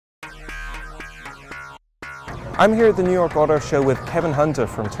I'm here at the New York Auto Show with Kevin Hunter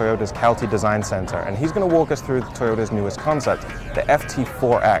from Toyota's CALTY Design Center, and he's going to walk us through Toyota's newest concept, the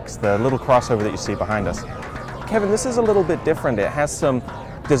FT-4X, the little crossover that you see behind us. Kevin, this is a little bit different. It has some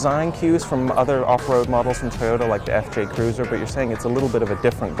design cues from other off-road models from Toyota, like the FJ Cruiser, but you're saying it's a little bit of a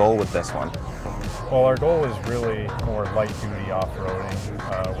different goal with this one. Well, our goal is really more light-duty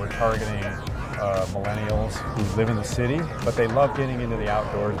off-roading. We're targeting millennials who live in the city, but they love getting into the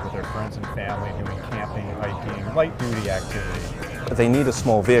outdoors with their friends and family, doing camping, hiking, light-duty activity. But they need a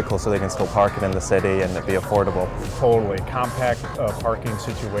small vehicle so they can still park it in the city and it be affordable. Totally. Compact parking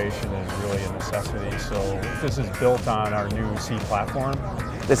situation is really a necessity, so this is built on our new C platform.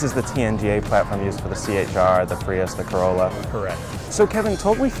 This is the TNGA platform used for the CHR, the Prius, the Corolla. Correct. So Kevin,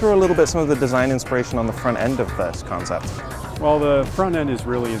 talk me through a little bit some of the design inspiration on the front end of this concept. Well, the front end is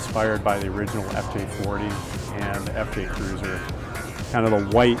really inspired by the original FJ40 and the FJ Cruiser. Kind of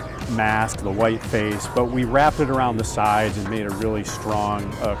the white mask, the white face, but we wrapped it around the sides and made a really strong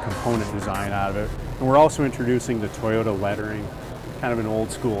component design out of it. And we're also introducing the Toyota lettering, kind of an old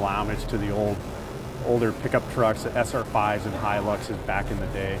school homage to the older pickup trucks, the SR5s and Hiluxes back in the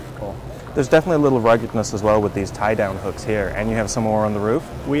day. Cool. There's definitely a little ruggedness as well with these tie-down hooks here, and you have some more on the roof?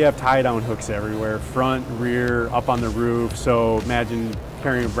 We have tie-down hooks everywhere, front, rear, up on the roof, so imagine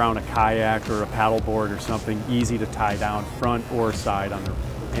carrying around a kayak or a paddleboard or something, easy to tie down front or side on the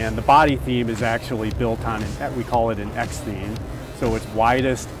roof. And the body theme is actually built on, we call it an X theme, so it's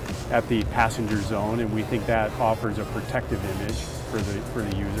widest at the passenger zone, and we think that offers a protective image for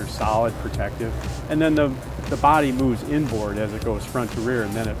the user, solid, protective. And then the body moves inboard as it goes front to rear,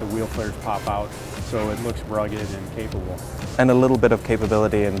 and then the wheel flares pop out, so it looks rugged and capable. And a little bit of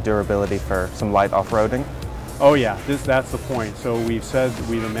capability and durability for some light off-roading? Oh yeah, that's the point. So we've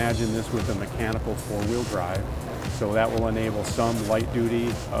imagined this with a mechanical four-wheel drive, so that will enable some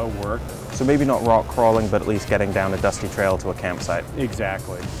light-duty work. So maybe not rock crawling, but at least getting down a dusty trail to a campsite.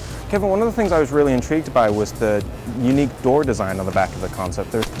 Exactly. Kevin, one of the things I was really intrigued by was the unique door design on the back of the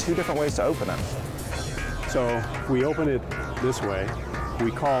concept. There's two different ways to open it. So if we open it this way,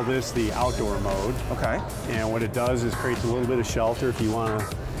 we call this the outdoor mode. Okay. And what it does is creates a little bit of shelter. If you want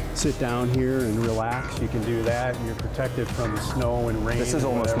to sit down here and relax, you can do that, and you're protected from the snow and rain. This is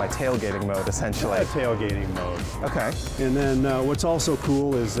almost my tailgating mode, essentially. Yeah, tailgating mode. Okay. And then what's also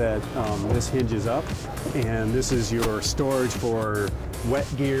cool is that this hinges up, and this is your storage for wet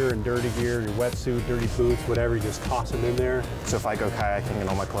gear and dirty gear, your wetsuit, dirty boots, whatever, you just toss them in there. So if I go kayaking and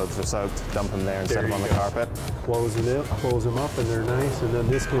all my clothes are soaked, dump them there instead of on the carpet? Close them up and they're nice, and then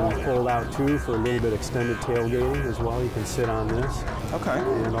this can fold out too for a little bit extended tailgating as well. You can sit on this. Okay.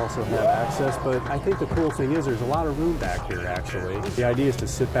 And also have access, but I think the cool thing is there's a lot of room back here actually. The idea is to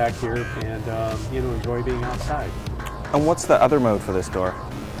sit back here and enjoy being outside. And what's the other mode for this door?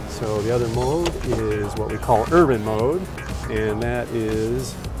 So the other mode is what we call urban mode, and that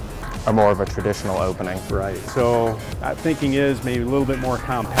is more of a traditional opening. Right. So thinking is maybe a little bit more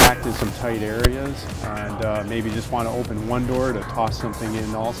compact in some tight areas, and maybe just want to open one door to toss something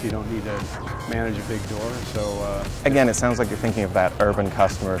in also. You don't need to manage a big door. So again, it sounds like you're thinking of that urban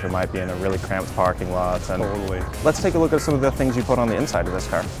customer who might be in a really cramped parking lot. And totally. Let's take a look at some of the things you put on the inside of this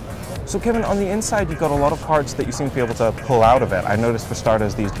car. So Kevin, on the inside you've got a lot of parts that you seem to be able to pull out of it. I noticed for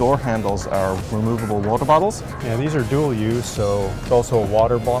starters these door handles are removable water bottles. Yeah, these are dual use, so it's also a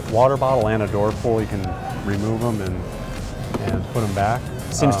water bottle and a door pull. You can remove them and put them back.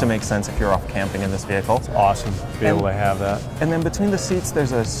 Seems to make sense if you're off camping in this vehicle. It's awesome to be able to have that. And then between the seats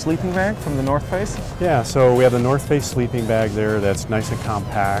there's a sleeping bag from the North Face? Yeah, so we have the North Face sleeping bag there that's nice and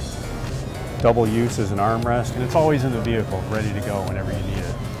compact. Double use as an armrest, and it's always in the vehicle, ready to go whenever you need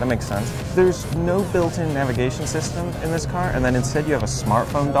it. That makes sense. There's no built-in navigation system in this car, and then instead you have a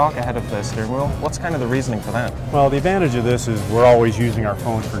smartphone dock ahead of the steering wheel. What's kind of the reasoning for that? Well, the advantage of this is we're always using our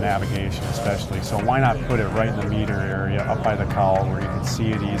phones for navigation especially, so why not put it right in the meter area up by the cowl where you can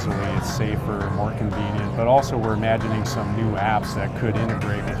see it easily. It's safer, more convenient, but also we're imagining some new apps that could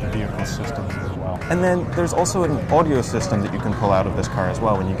integrate with the vehicle systems as well. And then there's also an audio system that you can pull out of this car as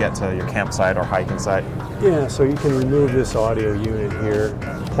well when you get to your campsite or hiking site. Yeah, so you can remove this audio unit here,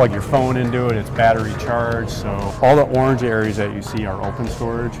 plug your phone into it, it's battery charged, so all the orange areas that you see are open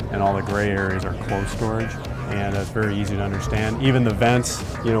storage and all the gray areas are closed storage, and that's very easy to understand. Even the vents,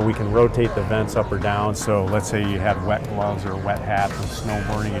 we can rotate the vents up or down, so let's say you had wet gloves or wet hats and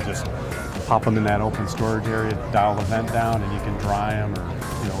snowboarding, you just pop them in that open storage area, dial the vent down, and you can dry them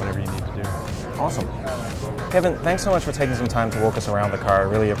or whatever you need to do. Awesome. Kevin, thanks so much for taking some time to walk us around the car. I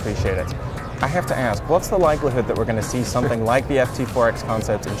really appreciate it. I have to ask, what's the likelihood that we're going to see something like the FT-4X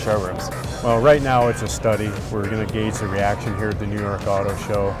concept in showrooms? Well, right now it's a study. We're going to gauge the reaction here at the New York Auto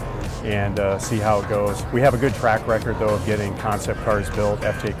Show and see how it goes. We have a good track record, though, of getting concept cars built,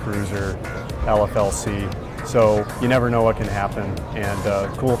 FJ Cruiser, LFLC. So you never know what can happen. And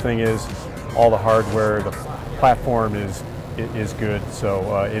the cool thing is, all the hardware, the platform is good,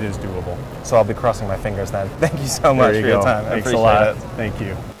 so it is doable. So I'll be crossing my fingers then. Thank you so much for your time. Thanks I appreciate a lot. it. Thank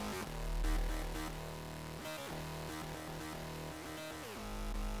you.